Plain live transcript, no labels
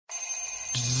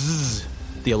Bzzz.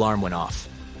 The alarm went off.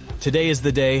 Today is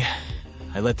the day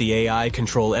I let the AI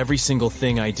control every single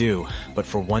thing I do, but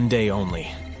for one day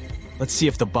only. Let's see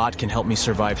if the bot can help me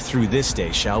survive through this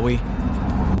day, shall we?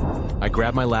 I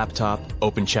grab my laptop,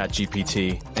 open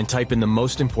ChatGPT, and type in the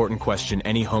most important question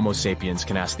any Homo sapiens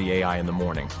can ask the AI in the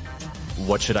morning.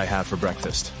 What should I have for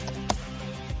breakfast?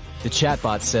 The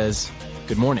chatbot says,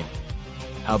 "Good morning.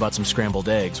 How about some scrambled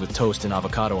eggs with toast and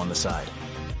avocado on the side?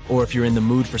 Or if you're in the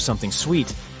mood for something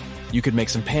sweet, you could make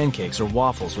some pancakes or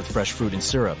waffles with fresh fruit and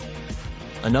syrup.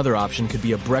 Another option could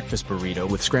be a breakfast burrito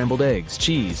with scrambled eggs,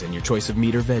 cheese, and your choice of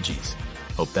meat or veggies.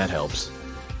 Hope that helps."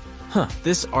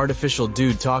 This artificial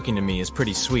dude talking to me is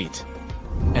pretty sweet.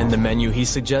 And the menu he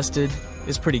suggested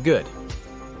is pretty good.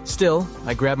 Still,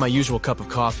 I grab my usual cup of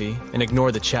coffee and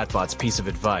ignore the chatbot's piece of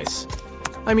advice.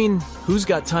 I mean, who's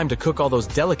got time to cook all those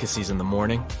delicacies in the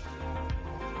morning?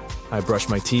 I brushed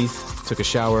my teeth, took a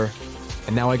shower,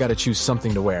 and now I gotta choose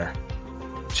something to wear.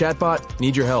 Chatbot,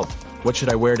 need your help. What should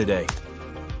I wear today?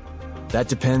 That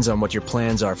depends on what your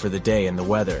plans are for the day and the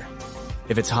weather.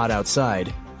 If it's hot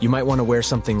outside, you might want to wear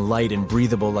something light and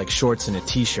breathable like shorts and a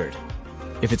t-shirt.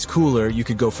 If it's cooler, you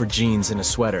could go for jeans and a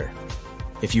sweater.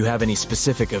 If you have any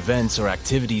specific events or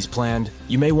activities planned,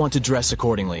 you may want to dress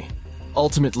accordingly.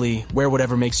 Ultimately, wear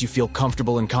whatever makes you feel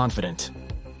comfortable and confident.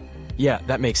 Yeah,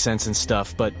 that makes sense and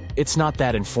stuff, but it's not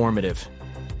that informative.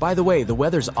 By the way, the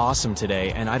weather's awesome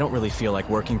today, and I don't really feel like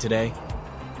working today.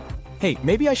 Hey,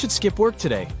 maybe I should skip work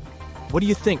today. What do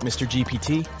you think, Mr.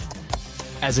 GPT?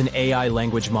 As an AI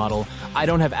language model, I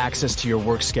don't have access to your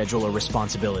work schedule or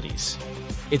responsibilities.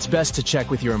 It's best to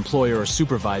check with your employer or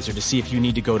supervisor to see if you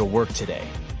need to go to work today.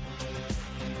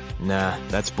 Nah,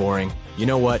 that's boring. You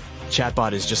know what?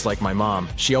 Chatbot is just like my mom.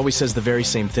 She always says the very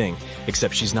same thing,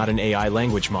 except she's not an AI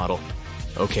language model.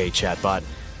 Okay, Chatbot,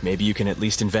 maybe you can at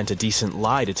least invent a decent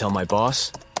lie to tell my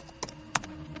boss?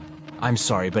 I'm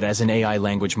sorry, but as an AI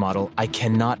language model, I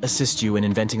cannot assist you in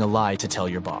inventing a lie to tell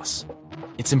your boss.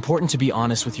 It's important to be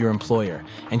honest with your employer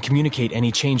and communicate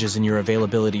any changes in your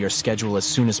availability or schedule as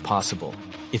soon as possible.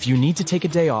 If you need to take a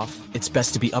day off, it's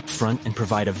best to be upfront and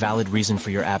provide a valid reason for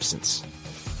your absence.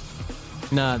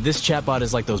 Nah, this chatbot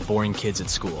is like those boring kids at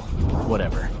school.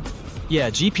 Whatever. Yeah,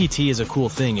 GPT is a cool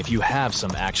thing if you have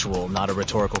some actual, not a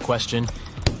rhetorical question.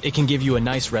 It can give you a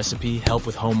nice recipe, help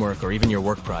with homework, or even your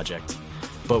work project.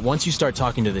 But once you start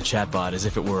talking to the chatbot as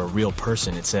if it were a real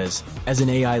person, it says, "As an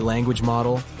AI language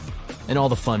model," and all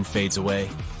the fun fades away.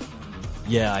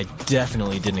 Yeah, I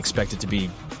definitely didn't expect it to be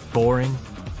boring.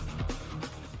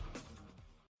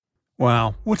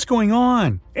 Wow, what's going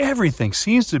on? Everything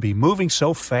seems to be moving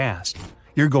so fast.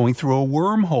 You're going through a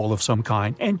wormhole of some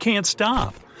kind and can't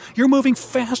stop. You're moving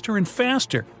faster and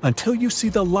faster until you see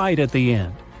the light at the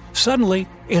end. Suddenly,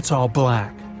 it's all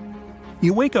black.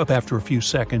 You wake up after a few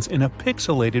seconds in a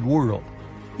pixelated world.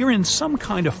 You're in some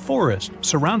kind of forest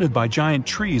surrounded by giant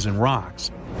trees and rocks.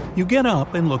 You get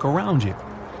up and look around you.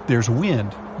 There's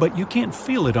wind, but you can't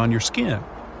feel it on your skin.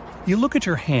 You look at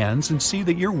your hands and see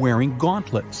that you're wearing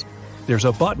gauntlets. There's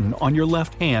a button on your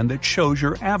left hand that shows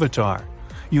your avatar.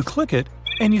 You click it,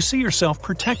 and you see yourself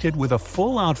protected with a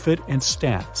full outfit and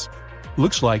stats.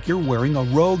 Looks like you're wearing a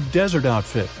rogue desert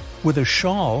outfit with a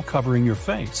shawl covering your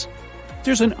face.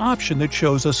 There's an option that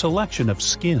shows a selection of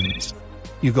skins.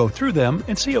 You go through them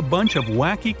and see a bunch of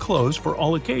wacky clothes for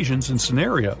all occasions and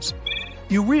scenarios.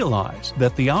 You realize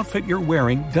that the outfit you're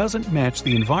wearing doesn't match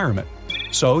the environment,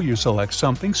 so you select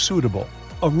something suitable,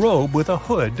 a robe with a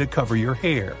hood to cover your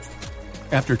hair.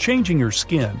 After changing your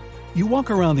skin, you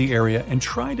walk around the area and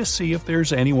try to see if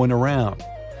there's anyone around.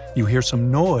 You hear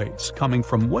some noise coming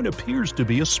from what appears to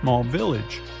be a small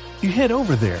village. You head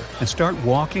over there and start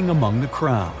walking among the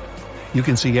crowd. You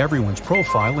can see everyone's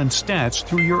profile and stats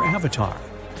through your avatar.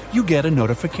 You get a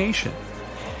notification.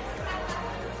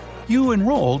 You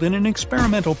enrolled in an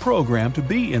experimental program to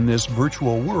be in this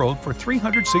virtual world for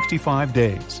 365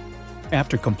 days.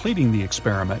 After completing the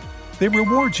experiment, they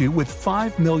reward you with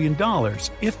 $5 million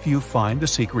if you find the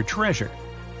secret treasure.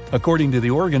 According to the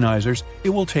organizers, it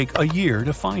will take a year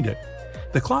to find it.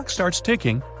 The clock starts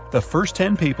ticking. The first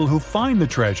 10 people who find the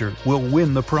treasure will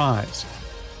win the prize.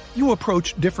 You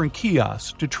approach different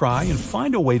kiosks to try and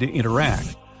find a way to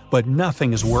interact, but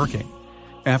nothing is working.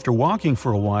 After walking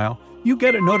for a while, you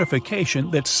get a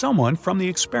notification that someone from the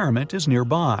experiment is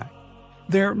nearby.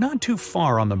 They're not too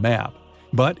far on the map,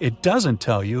 but it doesn't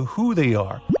tell you who they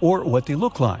are or what they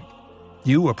look like.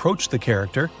 You approach the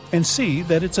character and see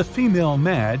that it's a female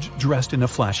mage dressed in a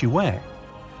flashy way.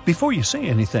 Before you say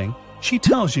anything, she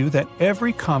tells you that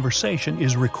every conversation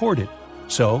is recorded,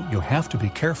 so you have to be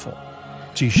careful.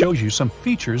 She shows you some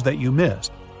features that you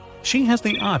missed. She has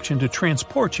the option to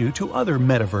transport you to other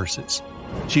metaverses.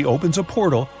 She opens a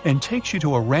portal and takes you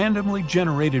to a randomly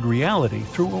generated reality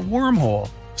through a wormhole,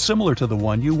 similar to the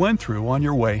one you went through on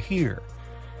your way here.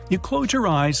 You close your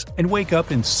eyes and wake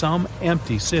up in some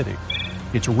empty city.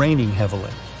 It's raining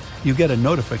heavily. You get a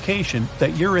notification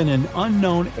that you're in an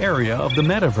unknown area of the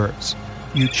metaverse.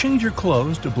 You change your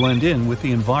clothes to blend in with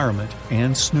the environment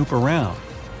and snoop around.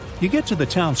 You get to the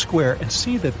town square and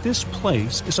see that this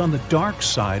place is on the dark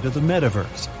side of the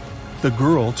metaverse. The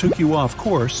girl took you off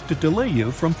course to delay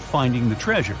you from finding the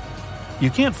treasure. You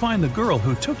can't find the girl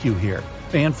who took you here,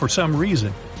 and for some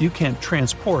reason, you can't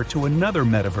transport to another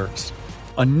metaverse.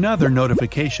 Another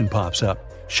notification pops up,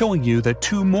 showing you that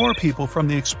 2 more people from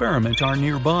the experiment are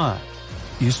nearby.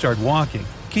 You start walking,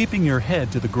 keeping your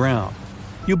head to the ground.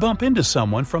 You bump into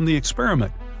someone from the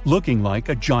experiment, looking like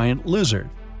a giant lizard.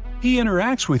 He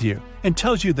interacts with you and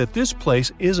tells you that this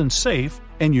place isn't safe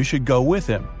and you should go with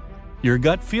him. Your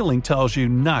gut feeling tells you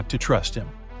not to trust him.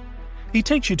 He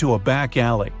takes you to a back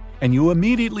alley, and you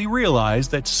immediately realize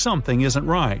that something isn't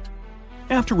right.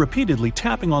 After repeatedly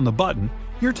tapping on the button,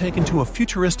 you're taken to a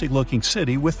futuristic-looking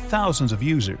city with thousands of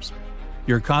users.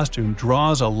 Your costume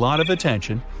draws a lot of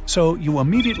attention, so you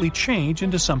immediately change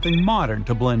into something modern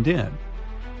to blend in.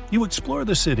 You explore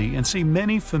the city and see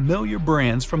many familiar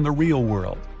brands from the real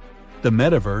world. The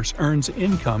metaverse earns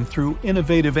income through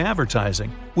innovative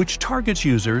advertising, which targets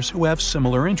users who have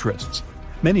similar interests.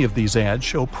 Many of these ads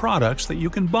show products that you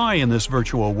can buy in this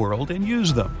virtual world and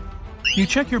use them. You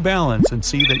check your balance and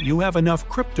see that you have enough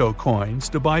crypto coins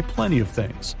to buy plenty of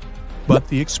things. But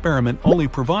the experiment only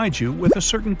provides you with a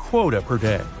certain quota per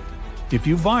day. If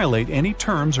you violate any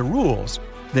terms or rules,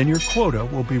 then your quota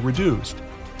will be reduced.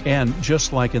 And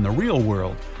just like in the real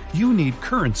world, you need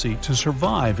currency to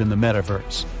survive in the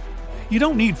metaverse. You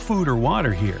don't need food or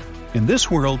water here. In this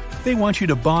world, they want you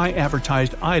to buy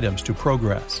advertised items to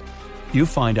progress. You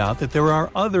find out that there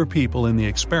are other people in the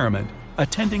experiment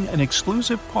attending an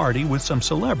exclusive party with some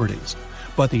celebrities,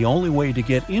 but the only way to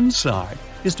get inside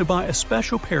is to buy a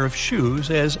special pair of shoes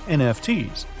as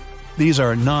NFTs. These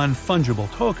are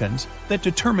non-fungible tokens that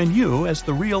determine you as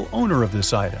the real owner of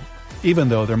this item, even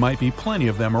though there might be plenty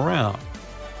of them around.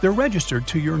 They're registered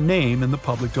to your name in the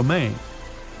public domain.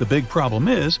 The big problem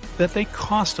is that they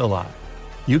cost a lot.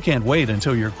 You can't wait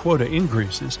until your quota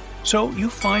increases, so you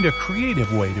find a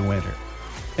creative way to enter.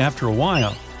 After a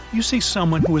while, you see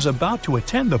someone who is about to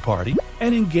attend the party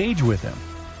and engage with him.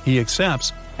 He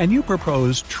accepts, and you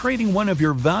propose trading one of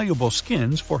your valuable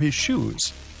skins for his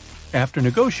shoes. After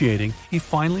negotiating, he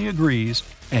finally agrees,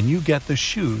 and you get the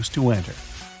shoes to enter.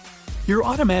 You're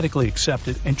automatically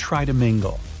accepted and try to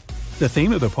mingle. The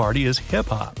theme of the party is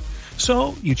hip-hop,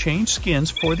 so you change skins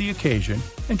for the occasion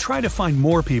and try to find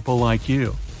more people like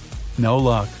you. No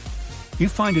luck. You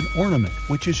find an ornament,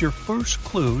 which is your first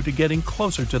clue to getting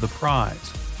closer to the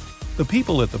prize. The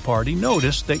people at the party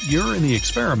notice that you're in the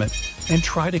experiment and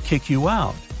try to kick you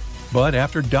out. But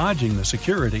after dodging the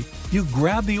security, you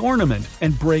grab the ornament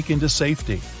and break into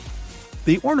safety.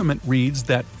 The ornament reads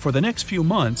that for the next few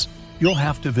months, you'll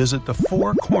have to visit the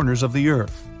 4 corners of the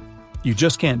earth. You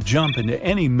just can't jump into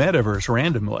any metaverse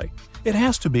randomly. It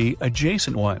has to be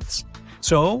adjacent ones.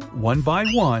 So, one by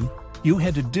one, you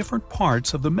head to different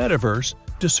parts of the metaverse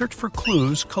to search for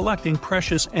clues, collecting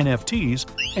precious NFTs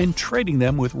and trading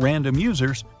them with random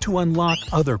users to unlock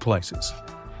other places.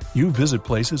 You visit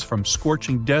places from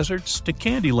scorching deserts to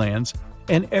Candylands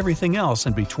and everything else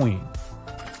in between.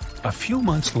 A few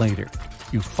months later,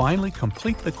 you finally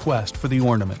complete the quest for the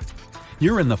ornament.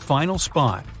 You're in the final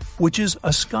spot, which is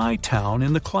a sky town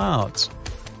in the clouds.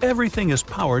 Everything is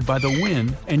powered by the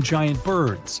wind and giant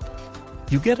birds.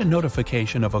 You get a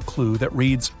notification of a clue that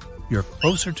reads, "You're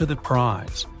closer to the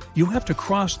prize. You have to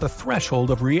cross the threshold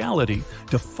of reality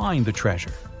to find the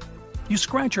treasure." You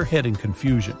scratch your head in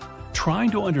confusion,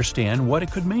 trying to understand what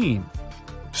it could mean.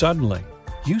 Suddenly,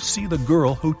 you see the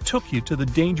girl who took you to the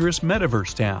dangerous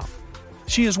metaverse town.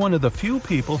 She is one of the few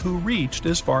people who reached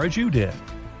as far as you did.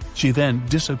 She then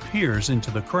disappears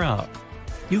into the crowd.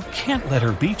 You can't let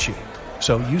her beat you,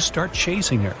 so you start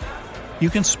chasing her. You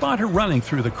can spot her running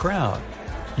through the crowd.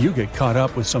 You get caught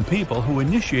up with some people who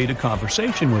initiate a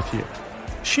conversation with you.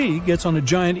 She gets on a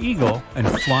giant eagle and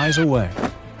flies away.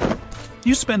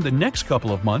 You spend the next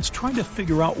couple of months trying to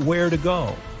figure out where to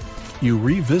go. You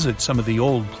revisit some of the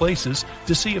old places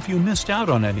to see if you missed out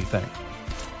on anything.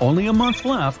 Only a month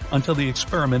left until the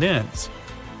experiment ends.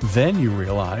 Then you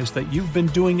realize that you've been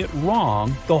doing it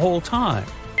wrong the whole time.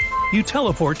 You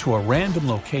teleport to a random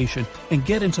location and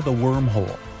get into the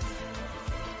wormhole.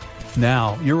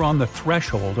 Now you're on the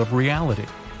threshold of reality.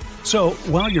 So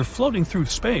while you're floating through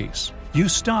space, You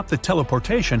stop the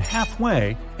teleportation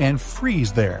halfway and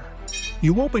freeze there.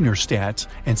 You open your stats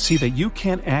and see that you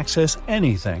can't access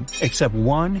anything except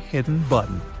one hidden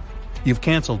button. You've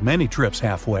canceled many trips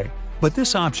halfway, but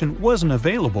this option wasn't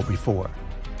available before.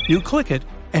 You click it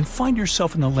and find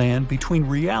yourself in the land between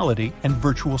reality and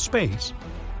virtual space.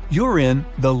 You're in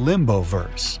the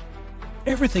Limboverse.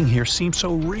 Everything here seems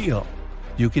so real.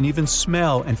 You can even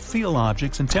smell and feel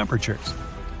objects and temperatures.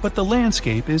 But the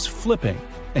landscape is flipping,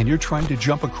 and you're trying to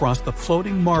jump across the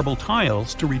floating marble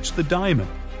tiles to reach the diamond.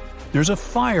 There's a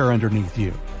fire underneath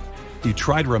you. You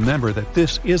try to remember that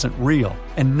this isn't real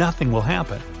and nothing will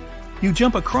happen. You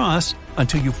jump across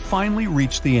until you finally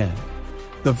reach the end.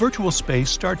 The virtual space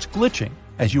starts glitching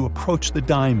as you approach the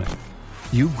diamond.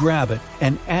 You grab it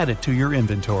and add it to your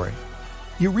inventory.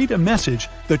 You read a message,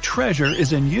 the treasure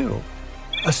is in you.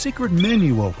 A secret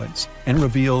menu opens and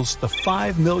reveals the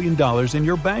 $5 million in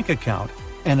your bank account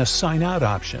and a sign-out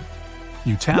option.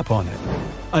 You tap on it.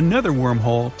 Another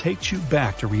wormhole takes you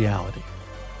back to reality.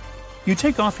 You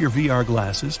take off your VR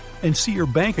glasses and see your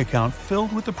bank account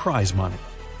filled with the prize money.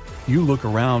 You look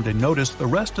around and notice the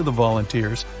rest of the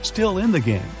volunteers still in the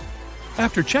game.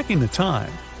 After checking the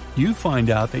time, you find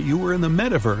out that you were in the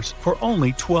metaverse for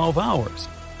only 12 hours,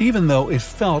 even though it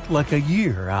felt like a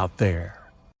year out there.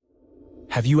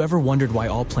 Have you ever wondered why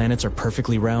all planets are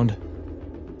perfectly round?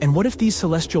 And what if these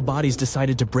celestial bodies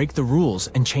decided to break the rules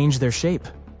and change their shape?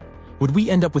 Would we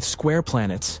end up with square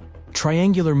planets,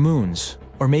 triangular moons,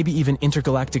 or maybe even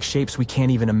intergalactic shapes we can't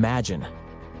even imagine?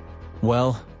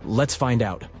 Well, let's find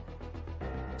out.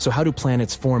 So how do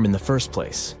planets form in the first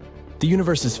place? The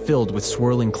universe is filled with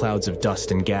swirling clouds of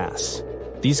dust and gas.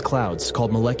 These clouds,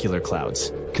 called molecular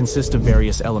clouds, consist of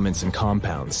various elements and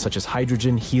compounds, such as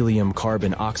hydrogen, helium,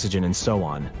 carbon, oxygen, and so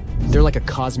on. They're like a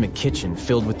cosmic kitchen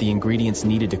filled with the ingredients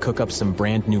needed to cook up some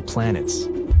brand new planets.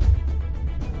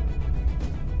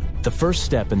 The first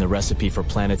step in the recipe for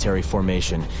planetary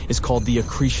formation is called the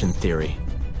accretion theory.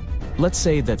 Let's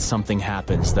say that something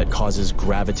happens that causes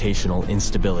gravitational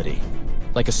instability,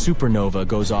 like a supernova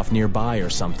goes off nearby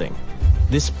or something.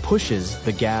 This pushes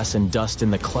the gas and dust in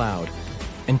the cloud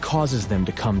and causes them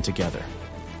to come together.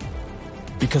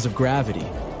 Because of gravity,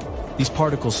 these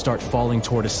particles start falling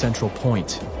toward a central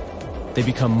point. They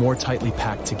become more tightly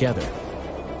packed together,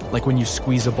 like when you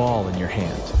squeeze a ball in your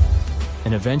hand.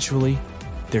 And eventually,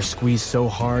 they're squeezed so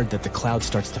hard that the cloud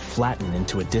starts to flatten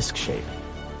into a disc shape,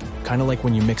 kind of like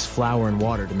when you mix flour and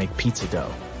water to make pizza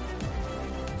dough.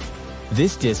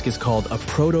 This disk is called a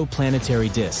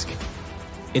protoplanetary disk.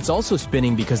 It's also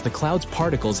spinning because the cloud's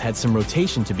particles had some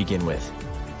rotation to begin with.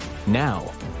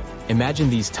 Now, imagine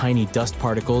these tiny dust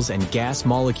particles and gas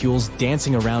molecules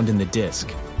dancing around in the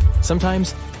disk.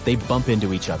 Sometimes they bump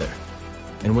into each other,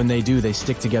 and when they do, they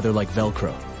stick together like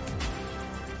Velcro.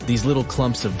 These little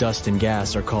clumps of dust and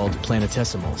gas are called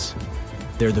planetesimals.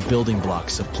 They're the building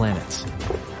blocks of planets.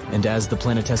 And as the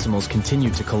planetesimals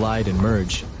continued to collide and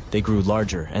merge, they grew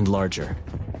larger and larger,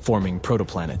 forming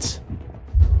protoplanets.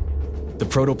 The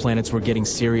protoplanets were getting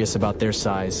serious about their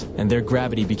size, and their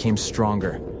gravity became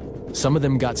stronger. Some of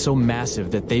them got so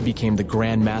massive that they became the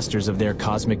grand masters of their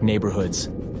cosmic neighborhoods,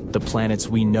 the planets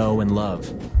we know and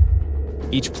love.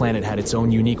 Each planet had its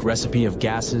own unique recipe of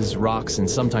gases, rocks, and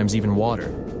sometimes even water.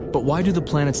 But why do the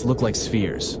planets look like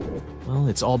spheres? Well,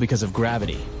 it's all because of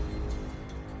gravity.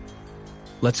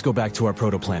 Let's go back to our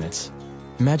protoplanets.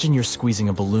 Imagine you're squeezing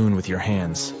a balloon with your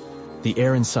hands. The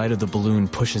air inside of the balloon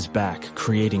pushes back,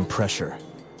 creating pressure.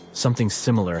 Something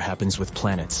similar happens with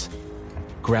planets.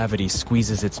 Gravity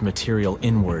squeezes its material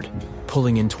inward,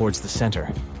 pulling in towards the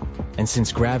center. And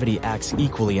since gravity acts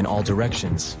equally in all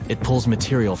directions, it pulls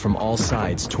material from all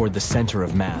sides toward the center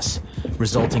of mass,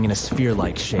 resulting in a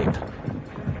sphere-like shape.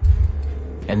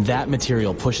 And that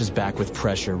material pushes back with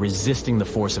pressure, resisting the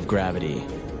force of gravity.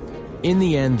 In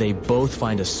the end, they both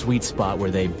find a sweet spot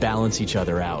where they balance each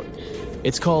other out.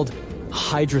 It's called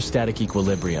hydrostatic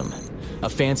equilibrium, a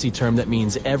fancy term that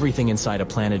means everything inside a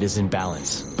planet is in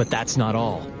balance. But that's not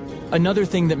all. Another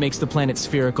thing that makes the planet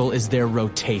spherical is their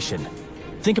rotation.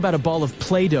 Think about a ball of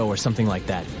Play-Doh or something like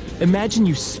that. Imagine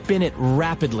you spin it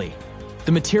rapidly.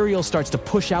 The material starts to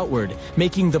push outward,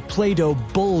 making the Play-Doh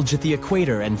bulge at the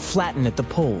equator and flatten at the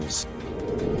poles.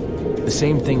 The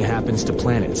same thing happens to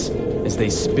planets. As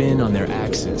they spin on their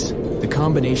axes, the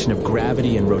combination of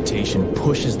gravity and rotation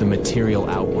pushes the material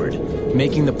outward,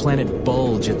 making the planet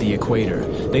bulge at the equator.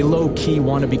 They low-key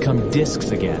want to become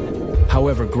disks again.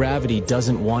 However, gravity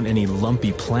doesn't want any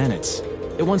lumpy planets.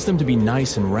 It wants them to be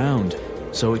nice and round,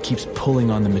 so it keeps pulling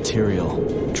on the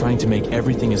material, trying to make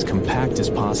everything as compact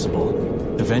as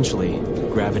possible. Eventually,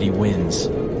 gravity wins,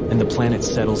 and the planet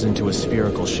settles into a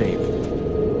spherical shape.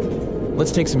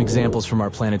 Let's take some examples from our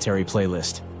planetary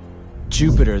playlist.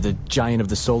 Jupiter, the giant of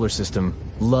the solar system,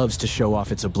 loves to show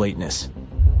off its oblateness.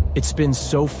 It spins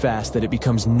so fast that it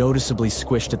becomes noticeably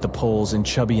squished at the poles and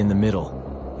chubby in the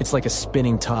middle. It's like a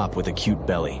spinning top with a cute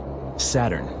belly.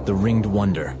 Saturn, the ringed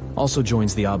wonder, also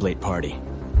joins the oblate party.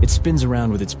 It spins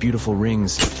around with its beautiful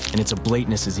rings, and its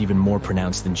oblateness is even more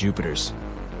pronounced than Jupiter's.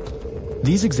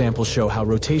 These examples show how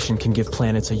rotation can give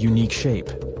planets a unique shape.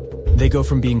 They go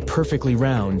from being perfectly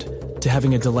round to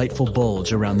having a delightful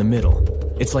bulge around the middle.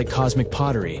 It's like cosmic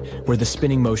pottery, where the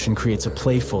spinning motion creates a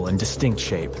playful and distinct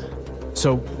shape.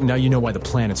 So now you know why the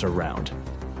planets are round.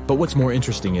 But what's more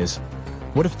interesting is,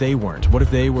 what if they weren't? What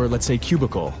if they were, let's say,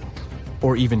 cubical?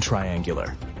 Or even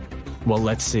triangular? Well,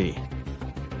 let's see.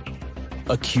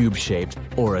 A cube-shaped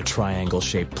or a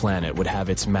triangle-shaped planet would have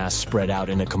its mass spread out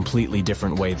in a completely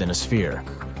different way than a sphere.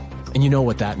 And you know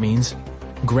what that means?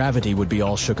 Gravity would be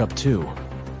all shook up too.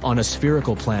 On a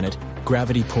spherical planet,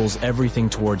 gravity pulls everything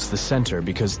towards the center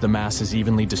because the mass is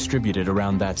evenly distributed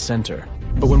around that center.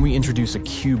 But when we introduce a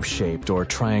cube-shaped or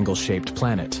triangle-shaped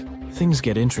planet, things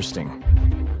get interesting.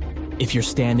 If you're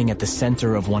standing at the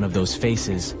center of one of those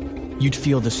faces, you'd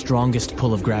feel the strongest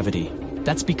pull of gravity.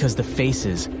 That's because the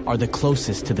faces are the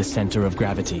closest to the center of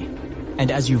gravity. And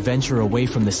as you venture away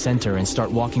from the center and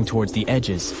start walking towards the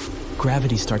edges,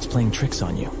 gravity starts playing tricks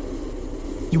on you.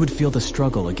 You would feel the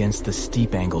struggle against the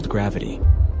steep-angled gravity.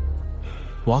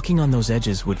 Walking on those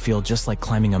edges would feel just like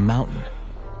climbing a mountain,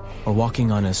 or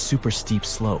walking on a super steep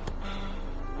slope.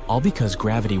 All because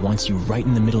gravity wants you right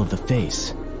in the middle of the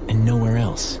face, and nowhere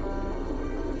else.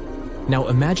 Now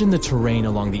imagine the terrain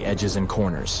along the edges and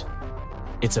corners.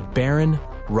 It's a barren,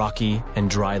 rocky, and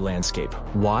dry landscape.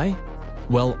 Why?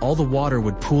 Well, all the water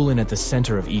would pool in at the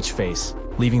center of each face,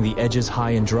 leaving the edges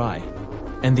high and dry.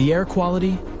 And the air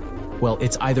quality? Well,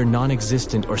 it's either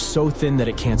non-existent or so thin that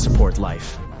it can't support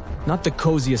life. Not the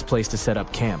coziest place to set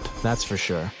up camp, that's for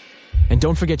sure. And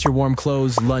don't forget your warm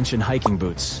clothes, lunch, and hiking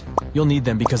boots. You'll need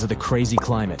them because of the crazy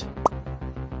climate.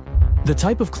 The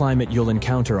type of climate you'll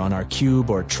encounter on our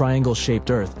cube or triangle-shaped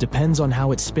Earth depends on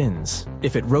how it spins.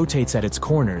 If it rotates at its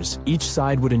corners, each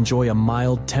side would enjoy a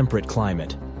mild, temperate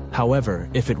climate. However,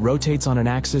 if it rotates on an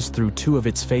axis through two of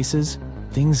its faces,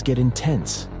 things get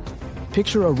intense.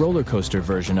 Picture a roller coaster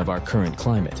version of our current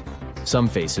climate. Some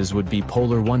faces would be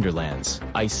polar wonderlands,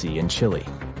 icy and chilly.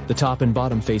 The top and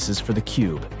bottom faces for the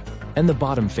cube, and the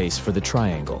bottom face for the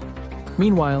triangle.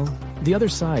 Meanwhile, the other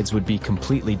sides would be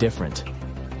completely different.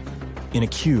 In a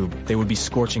cube, they would be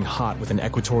scorching hot with an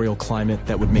equatorial climate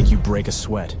that would make you break a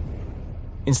sweat.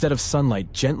 Instead of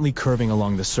sunlight gently curving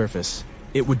along the surface,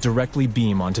 it would directly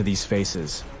beam onto these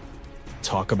faces.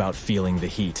 Talk about feeling the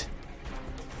heat.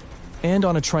 And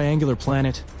on a triangular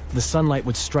planet, the sunlight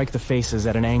would strike the faces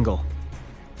at an angle.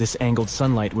 This angled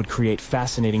sunlight would create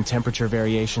fascinating temperature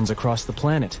variations across the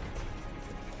planet.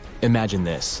 Imagine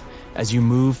this. As you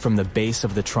move from the base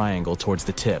of the triangle towards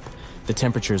the tip, the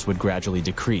temperatures would gradually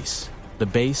decrease. The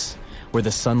base, where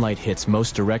the sunlight hits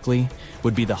most directly,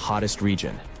 would be the hottest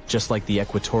region, just like the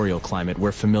equatorial climate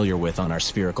we're familiar with on our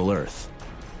spherical Earth.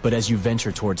 But as you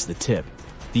venture towards the tip,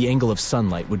 the angle of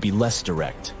sunlight would be less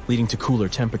direct, leading to cooler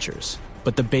temperatures.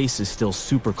 But the base is still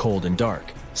super cold and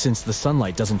dark, since the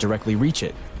sunlight doesn't directly reach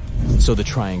it. So the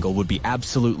triangle would be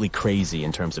absolutely crazy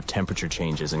in terms of temperature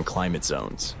changes and climate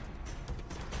zones.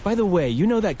 By the way, you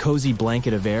know that cozy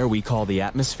blanket of air we call the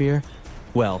atmosphere?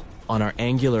 Well, on our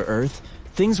angular Earth,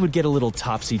 things would get a little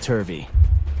topsy-turvy.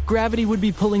 Gravity would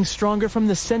be pulling stronger from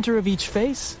the center of each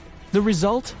face. The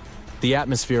result? The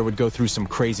atmosphere would go through some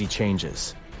crazy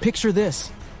changes. Picture this.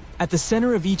 At the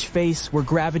center of each face, where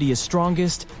gravity is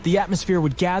strongest, the atmosphere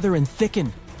would gather and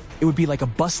thicken. It would be like a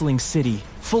bustling city,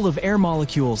 full of air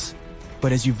molecules.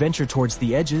 But as you venture towards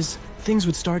the edges, things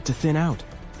would start to thin out.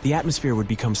 The atmosphere would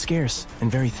become scarce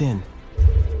and very thin.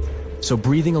 So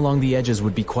breathing along the edges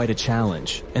would be quite a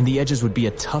challenge, and the edges would be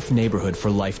a tough neighborhood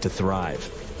for life to thrive.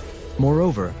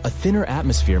 Moreover, a thinner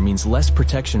atmosphere means less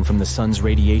protection from the sun's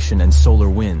radiation and solar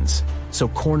winds, so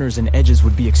corners and edges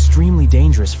would be extremely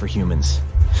dangerous for humans.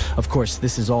 Of course,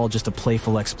 this is all just a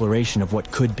playful exploration of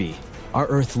what could be. Our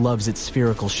Earth loves its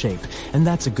spherical shape, and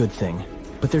that's a good thing.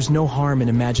 But there's no harm in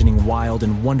imagining wild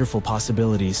and wonderful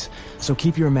possibilities. So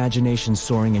keep your imagination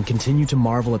soaring and continue to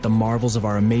marvel at the marvels of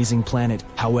our amazing planet,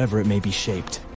 however it may be shaped.